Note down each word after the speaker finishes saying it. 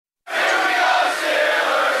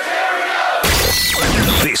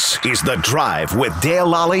This is The Drive with Dale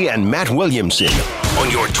Lally and Matt Williamson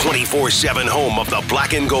on your 24/7 home of the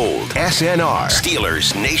black and gold. SNR,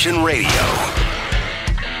 Steelers Nation Radio.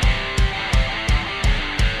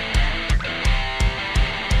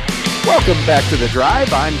 Welcome back to The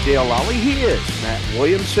Drive. I'm Dale Lally. He is Matt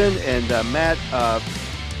Williamson. And Matt,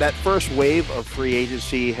 that first wave of free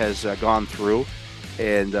agency has gone through,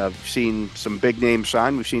 and we've seen some big names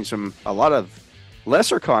signed. We've seen a lot of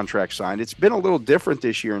lesser contracts signed. It's been a little different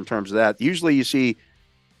this year in terms of that. Usually you see,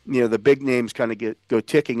 the big names kind of go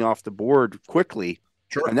ticking off the board quickly.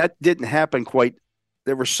 Sure. And that didn't happen quite.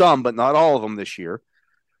 There were some, but not all of them this year.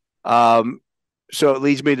 So it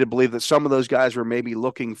leads me to believe that some of those guys were maybe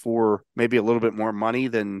looking for maybe a little bit more money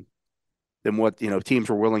than what,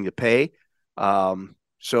 teams were willing to pay.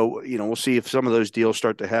 So, we'll see if some of those deals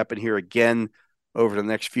start to happen here again over the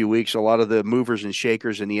next few weeks. A lot of the movers and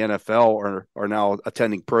shakers in the NFL are now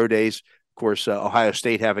attending pro days. Of course, Ohio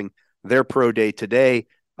State having their pro day today.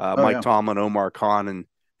 Mike Tomlin, Omar Khan,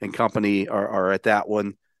 and company are at that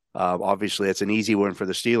one. Obviously, it's an easy one for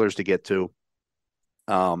the Steelers to get to.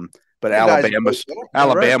 But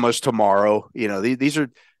Alabama's tomorrow. These are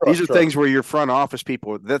things where your front office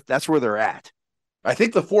people, that's where they're at. I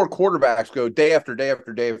think the four quarterbacks go day after day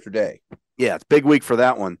after day after day. Yeah, it's a big week for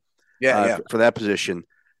that one. For that position.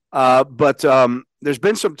 But there's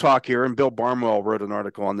been some talk here, and Bill Barnwell wrote an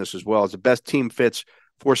article on this as well, as the best team fits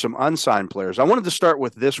for some unsigned players. I wanted to start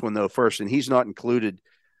with this one, though, first, and he's not included.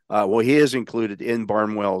 He is included in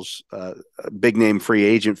Barnwell's big-name free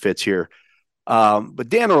agent fits here. But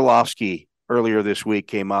Dan Orlovsky earlier this week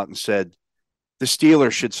came out and said the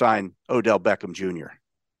Steelers should sign Odell Beckham Jr.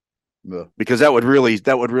 Because that would really,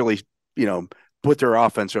 put their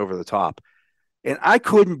offense over the top. And I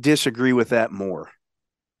couldn't disagree with that more.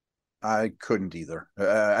 I couldn't either.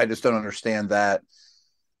 I just don't understand that.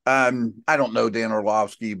 I don't know Dan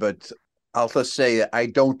Orlovsky, but I'll just say I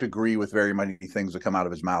don't agree with very many things that come out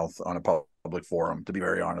of his mouth on a public forum, to be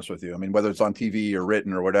very honest with you. I mean, whether it's on TV or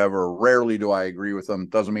written or whatever, rarely do I agree with him.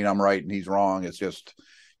 Doesn't mean I'm right and he's wrong. It's just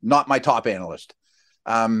not my top analyst.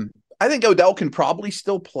 I think Odell can probably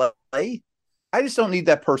still play. I just don't need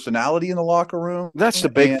that personality in the locker room. That's the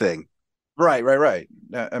big thing. Right.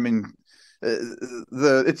 I mean,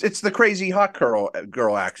 it's the crazy hot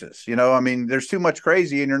girl axis. I mean, there's too much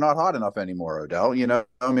crazy and you're not hot enough anymore, Odell.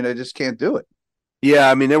 I mean, I just can't do it. Yeah,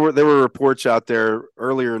 I mean, there were reports out there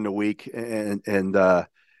earlier in the week, and that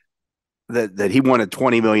he wanted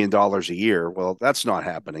 $20 million a year. Well, that's not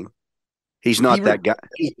happening. He's not that guy.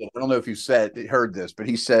 I don't know if you heard this, but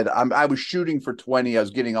he said, I was shooting for 20. I was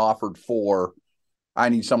getting offered 4. I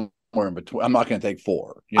need somewhere in between. I'm not going to take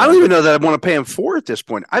 4. I don't even know that I want to pay him 4 at this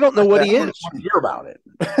point. I don't know what he is. I want to hear about it.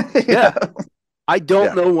 Yeah. I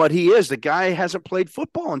don't know what he is. The guy hasn't played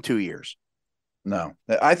football in 2 years. No,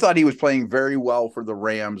 I thought he was playing very well for the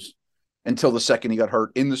Rams until the second he got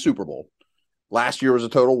hurt in the Super Bowl. Last year was a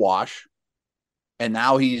total wash, and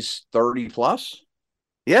now he's 30 plus.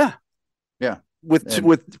 Yeah. With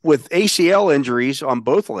ACL injuries on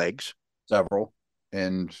both legs, several,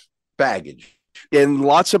 and baggage, and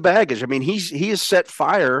lots of baggage. I mean, he has set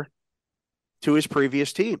fire to his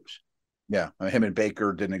previous teams. Yeah, him and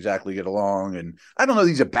Baker didn't exactly get along, and I don't know that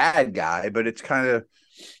he's a bad guy, but it's kind of.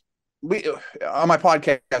 On my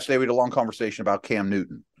podcast today, we had a long conversation about Cam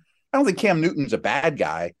Newton. I don't think Cam Newton's a bad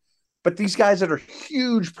guy, but these guys that are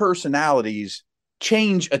huge personalities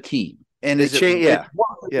change a team. And if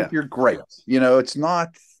you're great, it's not.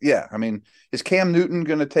 Yeah, I mean, is Cam Newton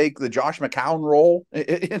going to take the Josh McCown role?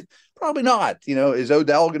 Probably not. Is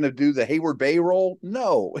Odell going to do the Hayward Bay role?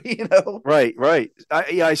 No. Right.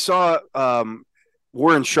 I saw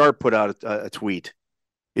Warren Sharp put out a tweet.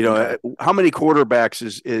 How many quarterbacks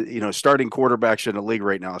is starting quarterbacks in the league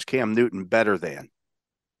right now? Is Cam Newton better than?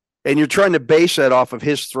 And you're trying to base that off of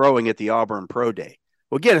his throwing at the Auburn Pro Day.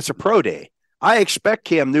 Well, again, it's a pro day. I expect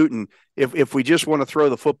Cam Newton, if we just want to throw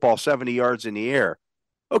the football 70 yards in the air,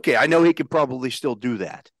 okay, I know he could probably still do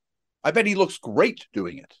that. I bet he looks great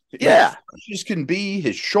doing it. Yeah. He just can be.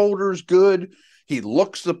 His shoulder's good. He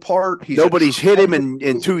looks the part. Nobody's hit him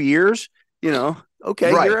in 2 years.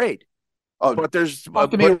 Okay, right. You're right. Oh, but there's to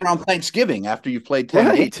be around Thanksgiving after you've played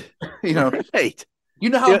 10 games. Right. You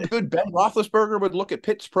know how good Ben Roethlisberger would look at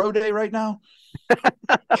Pitt's pro day right now?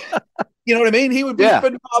 You know what I mean? He would be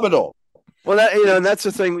phenomenal. Well, and that's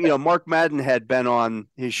the thing. Mark Madden had Ben on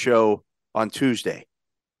his show on Tuesday,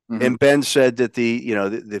 and Ben said that the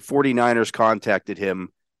 49ers contacted him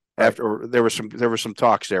after there was some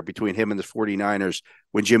talks there between him and the 49ers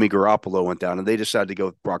when Jimmy Garoppolo went down, and they decided to go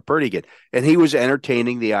with Brock Purdy again, and he was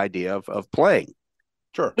entertaining the idea of playing.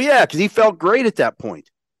 Sure, but yeah, because he felt great at that point.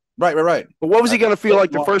 Right. But what was he going to feel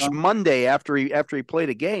like the Well, first Monday after he played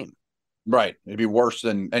a game? Right. It'd be worse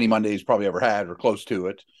than any Monday he's probably ever had or close to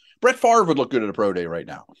it. Brett Favre would look good at a pro day right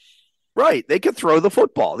now. Right. They could throw the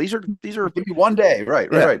football. These are Give me one day.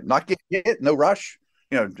 Right. Not get hit, no rush.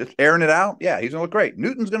 Just airing it out. Yeah, he's gonna look great.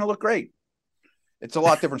 Newton's gonna look great. It's a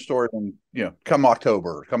lot different story than come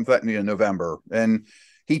October, come November, and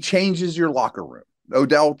he changes your locker room.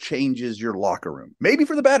 Odell changes your locker room, maybe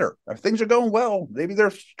for the better. If things are going well, maybe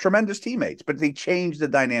they're tremendous teammates, but they change the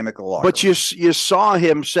dynamic of the locker room. But you saw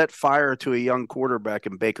him set fire to a young quarterback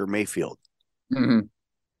in Baker Mayfield. Mm-hmm.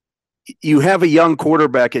 You have a young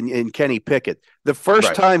quarterback in Kenny Pickett. The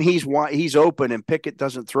first time he's open and Pickett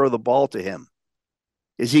doesn't throw the ball to him,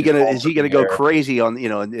 is he gonna go crazy on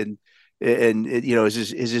and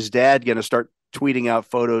is his dad gonna start tweeting out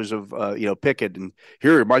photos of Pickett and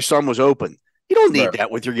here my son was open? You don't need that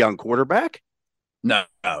with your young quarterback. No.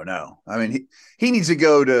 I mean he needs to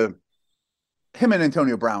go to him and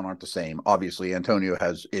Antonio Brown aren't the same. Obviously, Antonio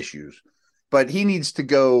has issues, but he needs to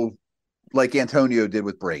go like Antonio did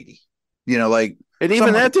with Brady. And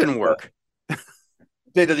even that didn't work.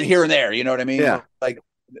 Did it here and there, you know what I mean? Yeah. Like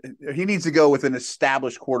he needs to go with an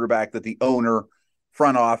established quarterback that the owner,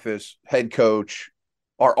 front office, head coach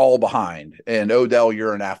are all behind. And Odell,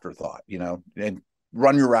 you're an afterthought, and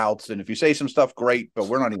run your routes. And if you say some stuff, great, but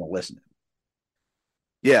we're not even listening.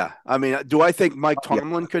 Yeah. I mean, do I think Mike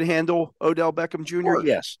Tomlin could handle Odell Beckham Jr.?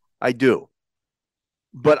 Yes, I do.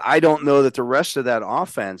 But I don't know that the rest of that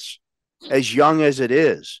offense, as young as it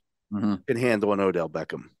is, can handle an Odell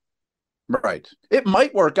Beckham. Right. It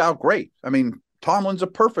might work out great. I mean, Tomlin's a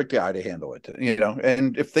perfect guy to handle it,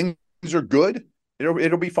 and if things are good,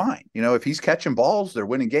 it'll be fine. If he's catching balls, they're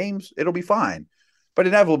winning games, it'll be fine. But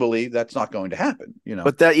inevitably, that's not going to happen,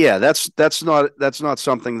 But that's not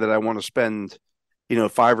something that I want to spend, $5 or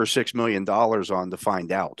 $6 million on to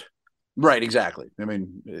find out. Right, exactly. I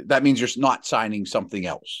mean, that means you're not signing something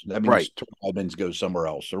else. That means Evans goes somewhere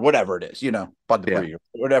else or whatever it is, Bud Dupree, or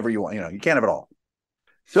whatever you want. You can't have it all.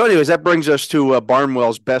 So, anyways, that brings us to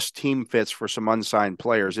Barnwell's best team fits for some unsigned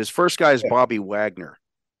players. His first guy is Bobby Wagner.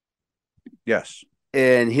 Yes.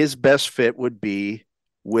 And his best fit would be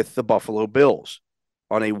with the Buffalo Bills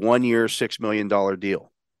on a 1-year, $6 million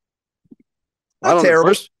deal. Not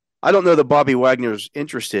terrible. I don't know that Bobby Wagner's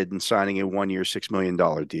interested in signing a 1-year, $6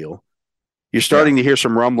 million deal. You're starting to hear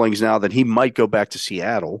some rumblings now that he might go back to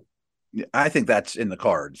Seattle. I think that's in the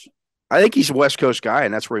cards. I think he's a West Coast guy,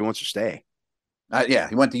 and that's where he wants to stay.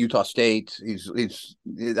 He went to Utah State.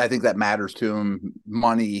 I think that matters to him.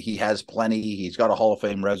 Money, he has plenty. He's got a Hall of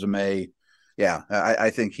Fame resume. Yeah, I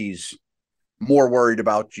think he's more worried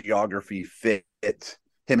about geography fit.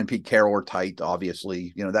 Him and Pete Carroll are tight,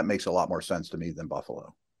 obviously. That makes a lot more sense to me than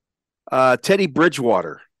Buffalo. Teddy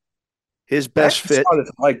Bridgewater, his best fit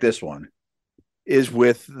like this one is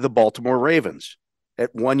with the Baltimore Ravens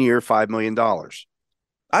at 1 year, $5 million.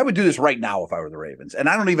 I would do this right now if I were the Ravens. And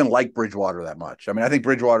I don't even like Bridgewater that much. I mean, I think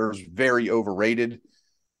Bridgewater is very overrated.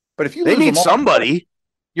 But if they need somebody,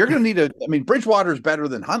 you're going to need Bridgewater is better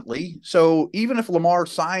than Huntley. So even if Lamar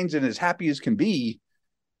signs and is happy as can be,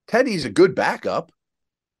 Teddy's a good backup.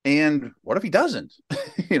 And what if he doesn't?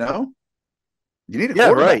 You need a quarterback.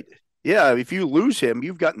 Yeah, right. Yeah, if you lose him,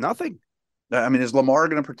 you've got nothing. I mean, is Lamar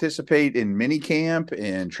going to participate in mini camp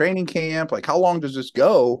and training camp? Like, how long does this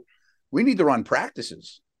go? We need to run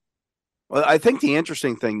practices. Well, I think the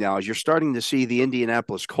interesting thing now is you're starting to see the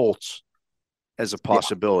Indianapolis Colts as a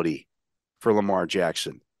possibility for Lamar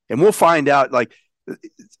Jackson. And we'll find out, like,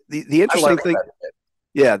 the interesting thing.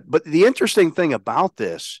 Yeah, but the interesting thing about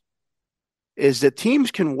this is that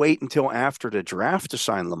teams can wait until after the draft to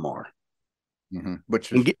sign Lamar.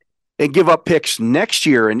 Which is and give up picks next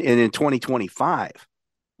year and in 2025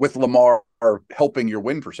 with Lamar helping your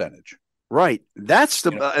win percentage. Right. That's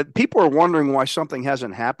the people are wondering why something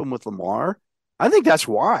hasn't happened with Lamar. I think that's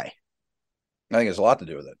why. I think it's a lot to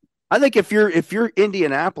do with it. I think if you're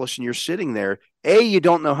Indianapolis and you're sitting there, you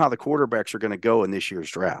don't know how the quarterbacks are going to go in this year's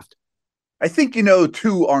draft. I think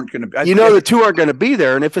two aren't going to be. The two aren't going to be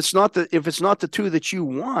there, and if it's not the two that you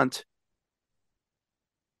want,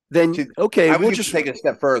 then okay, we'll just take it a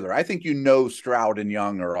step further. I think Stroud and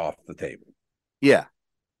Young are off the table. Yeah,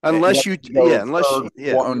 unless I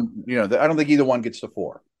don't think either one gets to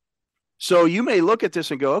 4. So you may look at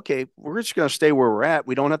this and go, okay, we're just going to stay where we're at.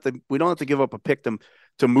 We don't have to give up a pick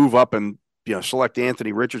to move up and select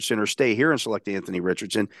Anthony Richardson or stay here and select Anthony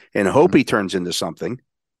Richardson and hope he turns into something.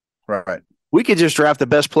 Right. We could just draft the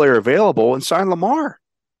best player available and sign Lamar.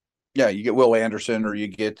 Yeah, you get Will Anderson or you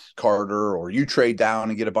get Carter or you trade down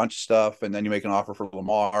and get a bunch of stuff and then you make an offer for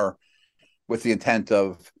Lamar with the intent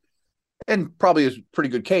of and probably is a pretty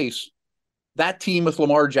good case. That team with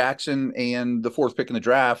Lamar Jackson and the fourth pick in the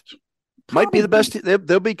draft might be the best.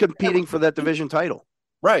 They'll be competing for that division title.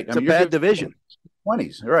 Right. It's a bad division.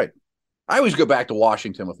 20s. Right. I always go back to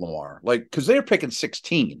Washington with Lamar, like, because they're picking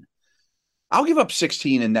 16. I'll give up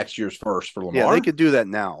 16 in next year's first for Lamar. Yeah, they could do that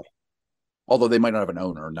now. Although they might not have an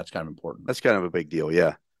owner, and that's kind of important. That's kind of a big deal,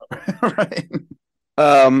 yeah. Right.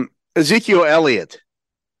 Ezekiel Elliott,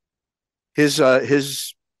 his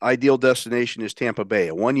ideal destination is Tampa Bay,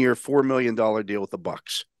 a 1-year, $4 million deal with the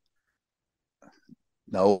Bucks.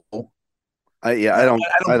 No. I don't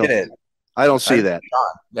get it. I don't see that.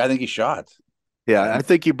 I think he's shot. Yeah, I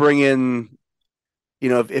think you bring in,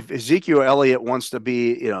 if Ezekiel Elliott wants to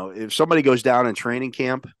be, if somebody goes down in training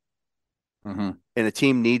camp and a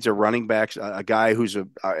team needs a running back, a guy who's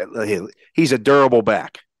he's a durable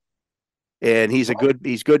back, and he's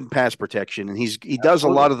good in pass protection, and he does a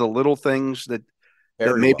lot of the little things that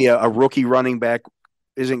maybe a rookie running back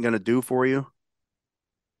isn't going to do for you.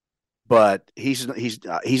 But he's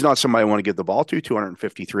not somebody I want to give the ball to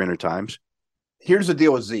 250, 300 times. Here's the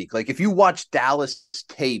deal with Zeke. Like, if you watch Dallas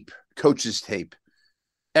tape, coaches tape,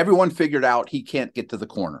 everyone figured out he can't get to the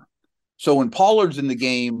corner. So when Pollard's in the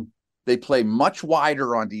game, they play much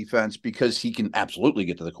wider on defense because he can absolutely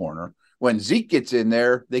get to the corner. When Zeke gets in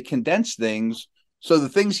there, they condense things. So the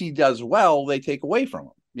things he does well, they take away from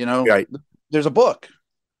him. Right. There's a book.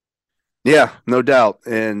 Yeah, no doubt.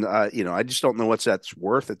 And, I just don't know what's that's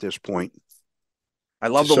worth at this point. I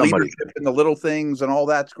love the leadership and the little things and all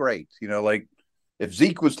that's great. Like, if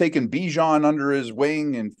Zeke was taking Bijan under his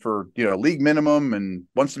wing and for, league minimum and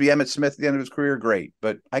wants to be Emmitt Smith at the end of his career, great.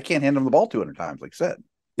 But I can't hand him the ball 200 times, like I said.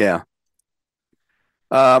 Yeah.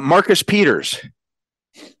 Marcus Peters,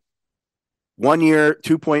 1 year,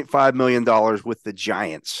 $2.5 million with the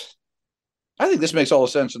Giants. I think this makes all the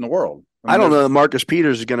sense in the world. I don't know that Marcus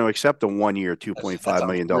Peters is going to accept a 1 year, $2.5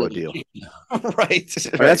 million deal. Right.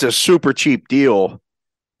 That's a super cheap deal.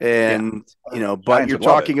 And, but you're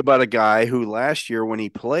talking about a guy who last year when he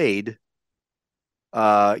played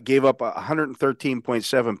gave up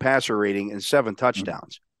 113.7 passer rating and 7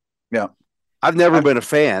 touchdowns. Yeah. I've never been a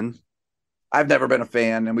fan. I've never been a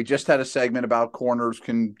fan. And we just had a segment about corners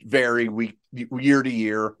can vary year to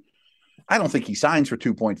year. I don't think he signs for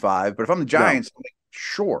 2.5, but if I'm the Giants, I'm like,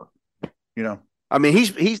 sure. I mean,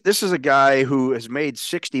 this is a guy who has made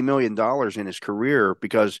 $60 million in his career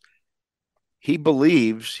because he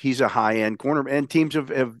believes he's a high-end corner, and teams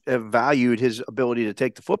have valued his ability to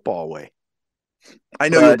take the football away. I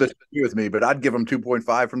know you'll disagree with me, but I'd give him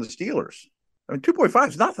 2.5 from the Steelers. I mean, 2.5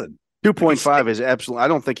 is nothing. 2.5 is absolutely. I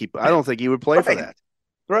don't think he would play for that.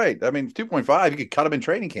 Right. I mean, 2.5, you could cut him in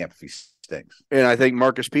training camp if he stinks. And I think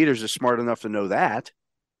Marcus Peters is smart enough to know that.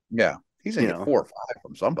 Yeah, he's going to get 4 or 5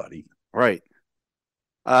 from somebody. Right.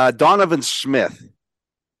 Donovan Smith,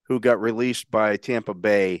 who got released by Tampa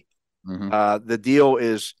Bay. The deal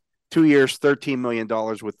is 2 years, $13 million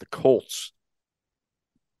with the Colts.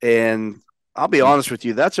 And I'll be honest with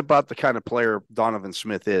you, that's about the kind of player Donovan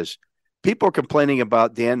Smith is. People are complaining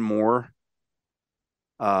about Dan Moore.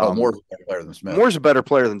 Moore's a better player than Smith. Moore's a better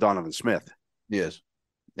player than Donovan Smith. He is.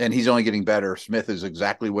 And he's only getting better. Smith is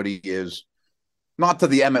exactly what he is. Not to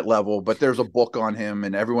the Emmett level, but there's a book on him,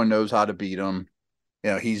 and everyone knows how to beat him.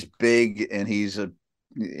 He's big, and he's an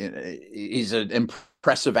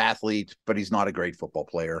impressive athlete, but he's not a great football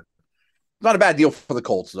player. Not a bad deal for the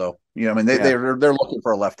Colts, though. They're looking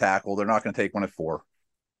for a left tackle. They're not going to take one at 4.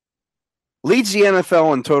 Leads the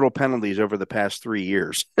NFL in total penalties over the past 3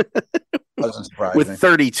 years. Doesn't surprise with me.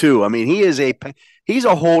 32. I mean, he's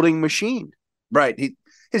a holding machine. Right.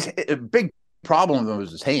 His big problem with him is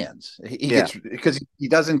his hands. Because he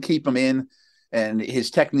doesn't keep them in, and his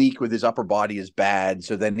technique with his upper body is bad.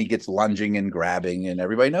 So then he gets lunging and grabbing, and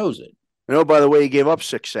everybody knows it. By the way, he gave up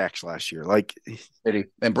 6 sacks last year.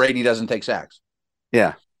 And Brady doesn't take sacks.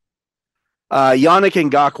 Yeah. Yannick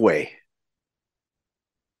Ngakoue,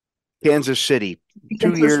 Kansas City.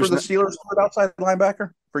 2 years for the Steelers for outside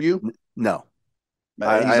linebacker for you? No.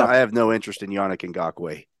 I have no interest in Yannick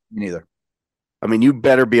Ngakoue. Me neither. I mean, you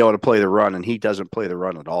better be able to play the run, and he doesn't play the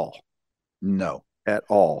run at all. No. At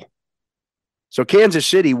all. So Kansas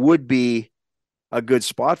City would be a good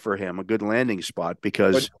spot for him, a good landing spot,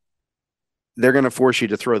 because they're going to force you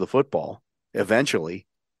to throw the football eventually.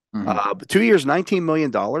 2 years, $19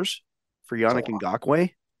 million for Yannick Ngakoue.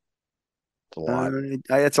 It's a lot.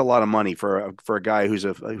 That's a lot of money for a guy who's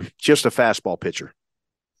just a fastball pitcher.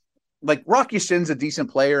 Like, Rock Ya-Sin's a decent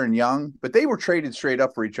player and young, but they were traded straight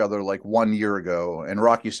up for each other like 1 year ago, and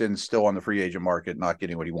Rock Ya-Sin's still on the free agent market, not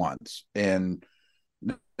getting what he wants. And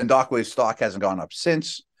Ngakoue's stock hasn't gone up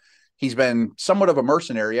since. he's been somewhat of a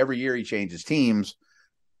mercenary. Every year he changes teams.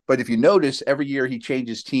 But if you notice, every year he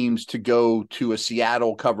changes teams to go to a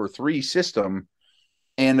Seattle cover 3 system,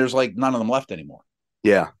 and there's like none of them left anymore.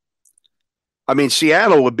 Yeah. I mean,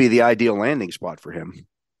 Seattle would be the ideal landing spot for him.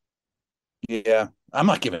 Yeah. I'm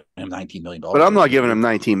not giving him $19 million. But I'm not giving him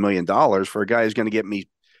 $19 million for a guy who's going to get me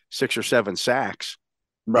 6 or 7 sacks.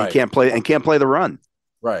 Right. And can't play the run.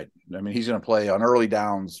 Right. I mean, he's going to play on early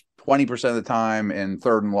downs 20% of the time and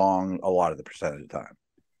 3rd and long a lot of the percent of the time.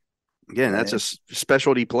 Again, that's a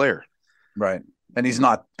specialty player. Right. And he's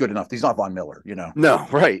not good enough. He's not Von Miller, you know. No,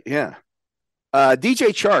 right. Yeah. DJ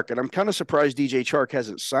Chark, and I'm kind of surprised DJ Chark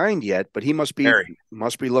hasn't signed yet, but he must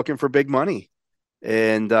be looking for big money.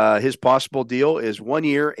 And his possible deal is 1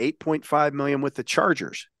 year, $8.5 million with the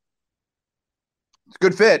Chargers. It's a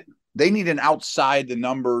good fit. They need an outside the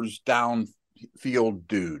numbers downfield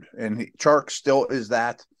dude, and Chark still is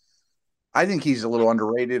that. I think he's a little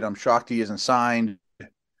underrated. I'm shocked he isn't signed.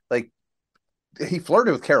 Like, he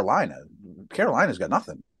flirted with Carolina. Carolina's got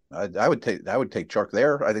nothing. I would take Chark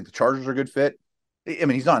there. I think the Chargers are a good fit. I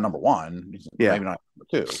mean, he's not number 1. He's maybe not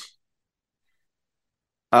number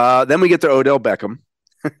 2. Then we get to Odell Beckham.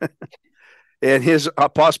 And his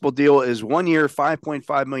possible deal is 1 year,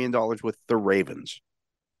 $5.5 million with the Ravens.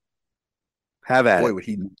 Have at it. Would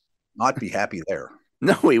he not be happy there?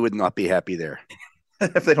 No, he would not be happy there.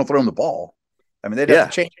 If they don't throw him the ball. I mean, they'd have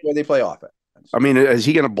to change the way they play offense. I mean, is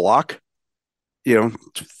he going to block,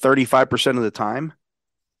 35% of the time?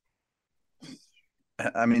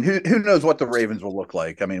 I mean, who knows what the Ravens will look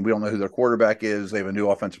like? I mean, we don't know who their quarterback is. They have a new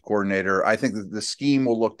offensive coordinator. I think that the scheme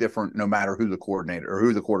will look different no matter who the coordinator or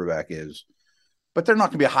who the quarterback is. But they're not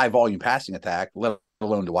going to be a high volume passing attack, let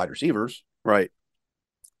alone to wide receivers. Right.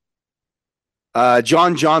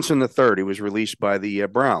 John Johnson III, he was released by the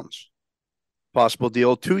Browns. Possible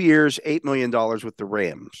deal, 2 years, $8 million with the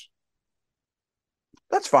Rams.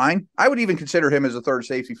 That's fine. I would even consider him as a third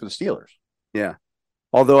safety for the Steelers. Yeah.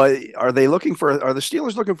 Although, are the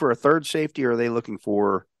Steelers looking for a third safety, or are they looking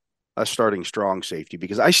for a starting strong safety?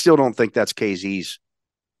 Because I still don't think that's KZ's.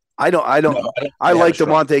 I like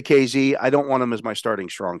Devontae KZ. I don't want him as my starting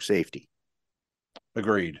strong safety.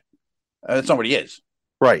 Agreed. That's not what he is.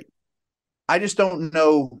 Right. I just don't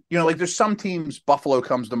know. Like there's some teams, Buffalo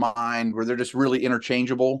comes to mind, where they're just really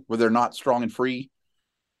interchangeable, where they're not strong and free.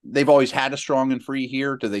 They've always had a strong and free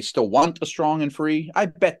here. Do they still want a strong and free? I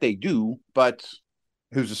bet they do, but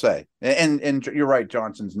who's to say? And you're right.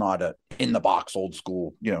 Johnson's not a in the box old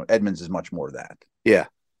school. Edmonds is much more of that. Yeah.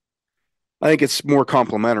 I think it's more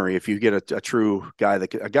complimentary if you get a true guy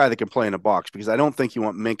that can play in the box, because I don't think you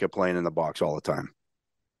want Minkah playing in the box all the time.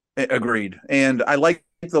 Agreed. And I like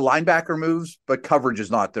the linebacker moves, but coverage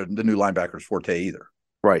is not the new linebacker's forte either.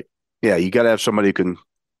 Right. Yeah. You got to have somebody who can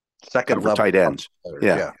second level tight ends.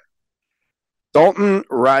 Yeah. Dalton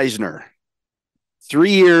Reisner,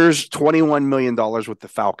 3 years, $21 million with the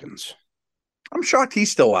Falcons. I'm shocked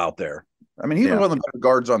he's still out there. I mean, he's one of the better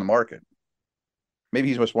guards on the market. Maybe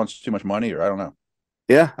he just wants too much money, or I don't know.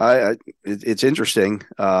 Yeah, it's interesting.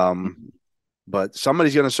 But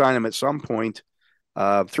somebody's going to sign him at some point.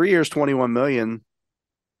 3 years, $21 million.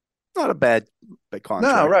 Not a bad contract.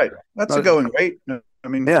 No, right. That's a going rate. I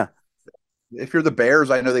mean, yeah. If you're the Bears,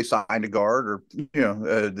 I know they signed a guard, or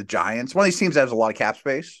the Giants. One of these teams has a lot of cap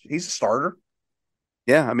space. He's a starter.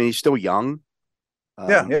 Yeah, I mean, he's still young.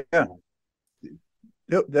 Yeah.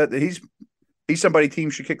 He's somebody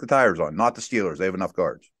teams should kick the tires on, not the Steelers. They have enough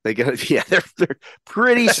guards. They're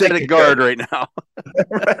pretty set at guard right now.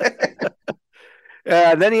 Right.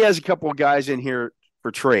 Then he has a couple of guys in here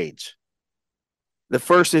for trades. The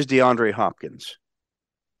first is DeAndre Hopkins.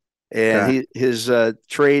 And his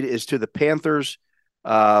trade is to the Panthers.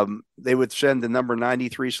 They would send the number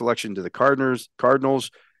 93 selection to the Cardinals,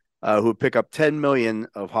 who would pick up $10 million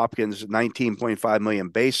of Hopkins' $19.5 million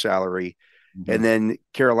base salary. Mm-hmm. And then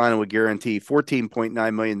Carolina would guarantee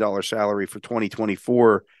 $14.9 million salary for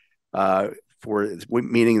 2024,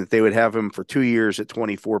 meaning that they would have him for 2 years at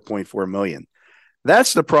 $24.4 million.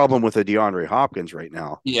 That's the problem with the DeAndre Hopkins right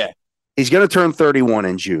now. Yeah. He's going to turn 31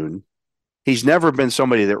 in June. He's never been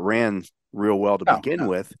somebody that ran real well to begin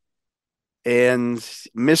with, and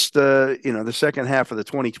missed the second half of the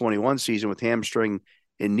 2021 season with hamstring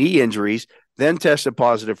and knee injuries, then tested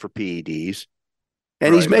positive for PEDs,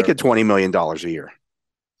 and he's making $20 million a year.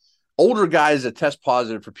 Older guys that test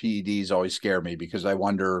positive for PEDs always scare me, because I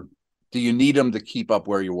wonder, do you need them to keep up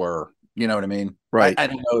where you were? You know what I mean? Right. I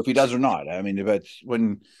don't know if he does or not. I mean, if it's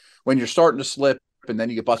when you're starting to slip and then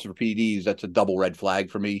you get busted for PEDs, that's a double red flag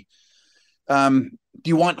for me. Do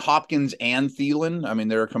you want Hopkins and Thielen? I mean,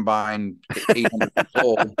 they're combined 800 years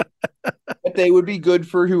old. But they would be good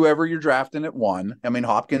for whoever you're drafting at 1. I mean,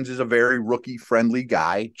 Hopkins is a very rookie-friendly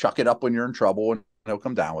guy. Chuck it up when you're in trouble, and he'll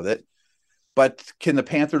come down with it. But can the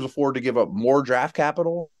Panthers afford to give up more draft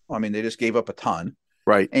capital? I mean, they just gave up a ton.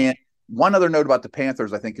 Right. And one other note about the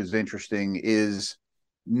Panthers I think is interesting is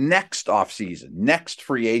next offseason, next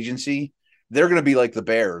free agency, they're going to be like the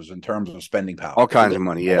Bears in terms of spending power. All kinds of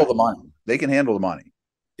money, yeah. The money. They can handle the money.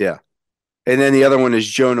 Yeah. And then the other one is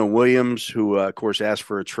Jonah Williams, who, of course, asked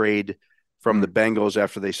for a trade from the Bengals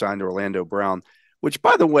after they signed Orlando Brown, which,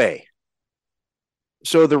 by the way,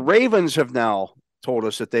 so the Ravens have now told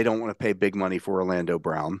us that they don't want to pay big money for Orlando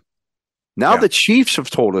Brown. Now the Chiefs have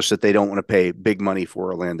told us that they don't want to pay big money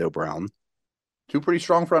for Orlando Brown. Two pretty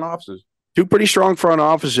strong front offices. The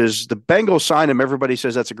Bengals signed him. Everybody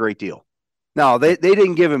says that's a great deal. Now, they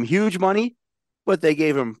didn't give him huge money, but they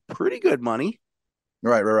gave him pretty good money.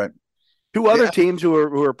 Right. Two other teams who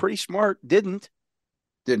are pretty smart didn't.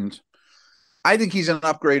 I think he's an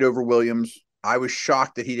upgrade over Williams. I was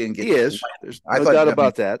shocked that he didn't get. He is. There's no doubt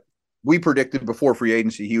about that. We predicted before free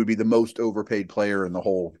agency he would be the most overpaid player in the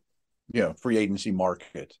whole, free agency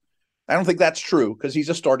market. I don't think that's true because he's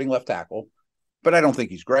a starting left tackle, but I don't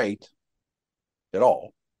think he's great at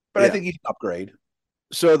all. But I think he's an upgrade.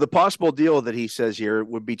 So the possible deal that he says here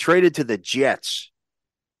would be traded to the Jets.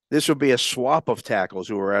 This would be a swap of tackles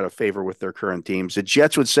who are out of favor with their current teams. The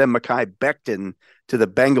Jets would send Mekhi Becton to the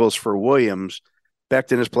Bengals for Williams.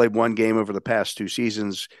 Becton has played one game over the past 2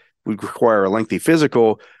 seasons. Would require a lengthy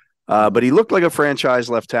physical, but he looked like a franchise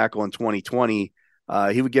left tackle in 2020.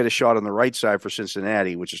 He would get a shot on the right side for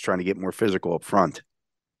Cincinnati, which is trying to get more physical up front.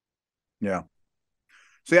 Yeah.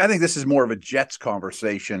 See, I think this is more of a Jets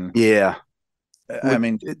conversation. Yeah. I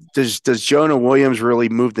mean, does Jonah Williams really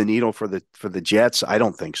move the needle for the Jets? I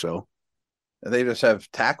don't think so. They just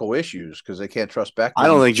have tackle issues because they can't trust Becton. I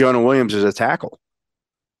don't think Jonah Williams is a tackle.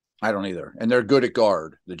 I don't either. And they're good at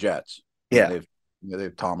guard, the Jets. Yeah. They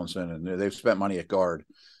have Tomlinson, and they've spent money at guard.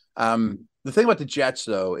 The thing about the Jets,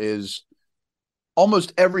 though, is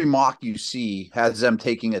almost every mock you see has them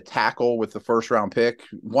taking a tackle with the first-round pick,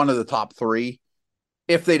 one of the top 3,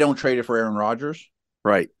 if they don't trade it for Aaron Rodgers.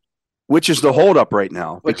 Right. Which is the holdup right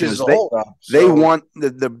now. Because they want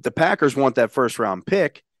the Packers want that first-round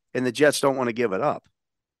pick, and the Jets don't want to give it up.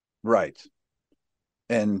 Right.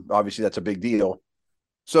 And obviously that's a big deal.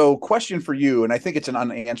 So question for you, and I think it's an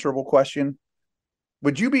unanswerable question.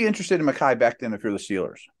 Would you be interested in Mekhi Becton if you're the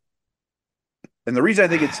Steelers? And the reason I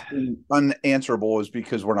think it's unanswerable is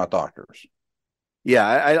because we're not doctors.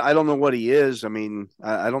 Yeah, I don't know what he is. I mean,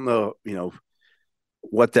 I don't know,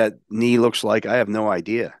 what that knee looks like. I have no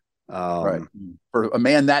idea. Right. For a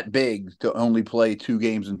man that big to only play 2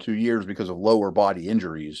 games in 2 years because of lower body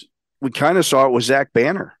injuries. We kind of saw it with Zach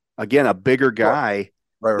Banner. Again, a bigger guy.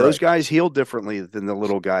 Right. Those guys heal differently than the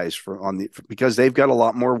little guys because they've got a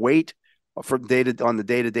lot more weight on the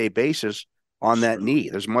day-to-day basis on that knee.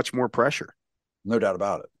 There's much more pressure. No doubt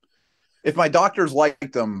about it. If my doctors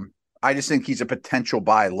liked him, I just think he's a potential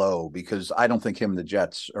buy low because I don't think him and the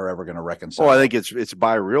Jets are ever going to reconcile. Oh, I think it's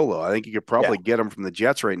buy real low. I think you could probably get him from the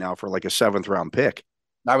Jets right now for like a 7th-round pick.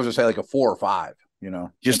 I was going to say like a 4 or 5,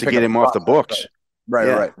 just to get him off the books.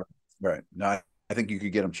 Right. No, I think you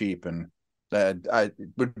could get him cheap, and I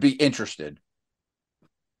would be interested.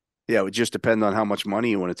 Yeah, it would just depend on how much money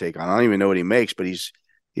you want to take on. I don't even know what he makes, but he's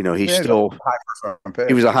still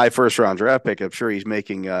he was a high first-round draft pick. I'm sure he's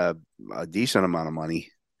making a decent amount of money.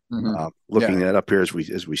 Looking that up here as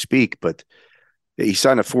we speak, but he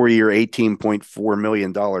signed a 4-year, $18.4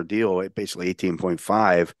 million deal, basically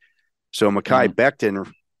 18.5. So Mekhi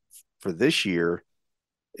Becton for this year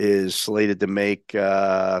is slated to make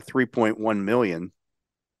 $3.1 million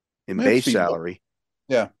in base salary.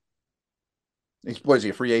 Yeah. Was he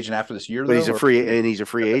a free agent after this year? But he's a free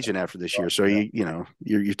agent after this year. So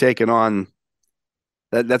you're taking on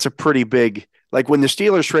that's a pretty big, like when the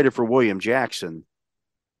Steelers traded for William Jackson.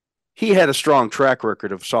 He had a strong track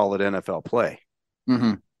record of solid NFL play.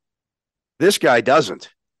 Mm-hmm. This guy doesn't.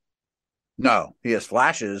 No, he has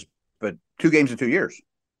flashes, but 2 games in 2 years.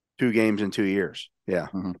 2 games in 2 years. Yeah.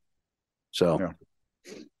 Mm-hmm. So,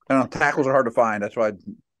 I don't know. Tackles are hard to find. That's why I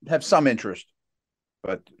have some interest.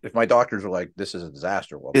 But if my doctors are like, this is a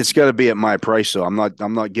disaster, well, it's got to be at my price. So I'm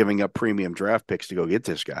not giving up premium draft picks to go get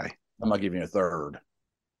this guy. I'm not giving you a 3rd.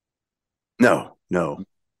 No.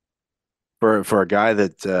 For a guy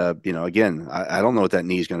that again, I don't know what that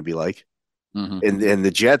knee is going to be like. Mm-hmm. And the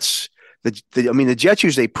Jets, the Jets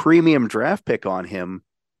used a premium draft pick on him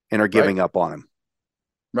and are giving up on him.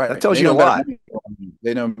 Right. That tells you a lot.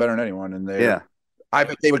 They know him better than anyone, and I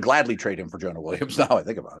bet they would gladly trade him for Jonah Williams. Now I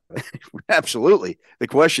think about it. Absolutely. The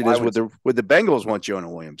question is, would the Bengals want Jonah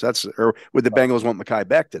Williams? Or would the Bengals want Mekhi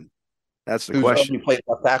Becton? That's the question. Who's only played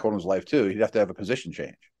left tackle in his life too. He'd have to have a position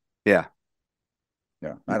change. Yeah.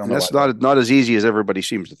 Yeah. I don't know. That's not as easy as everybody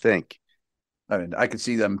seems to think. I mean, I could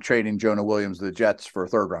see them trading Jonah Williams to the Jets for a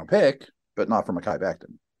 3rd-round pick, but not for Mekhi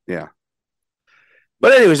Becton. Yeah.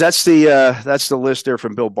 But anyways, that's the list there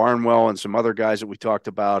from Bill Barnwell and some other guys that we talked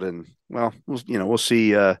about, and we'll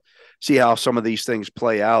see how some of these things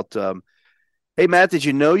play out. Hey Matt, did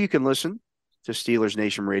you know you can listen to Steelers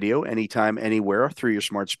Nation Radio anytime, anywhere through your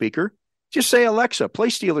smart speaker? Just say, Alexa, play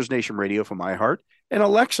Steelers Nation Radio from iHeart, and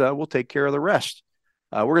Alexa will take care of the rest.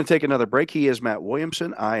 We're going to take another break. He is Matt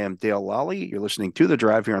Williamson. I am Dale Lally. You're listening to The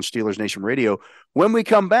Drive here on Steelers Nation Radio. When we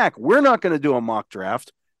come back, we're not going to do a mock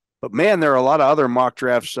draft, but man, there are a lot of other mock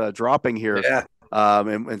drafts dropping here. Yeah.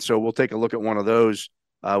 And so we'll take a look at one of those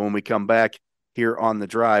when we come back here on The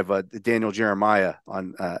Drive. Daniel Jeremiah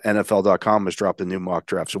on NFL.com has dropped a new mock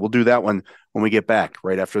draft. So we'll do that one when we get back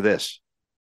right after this.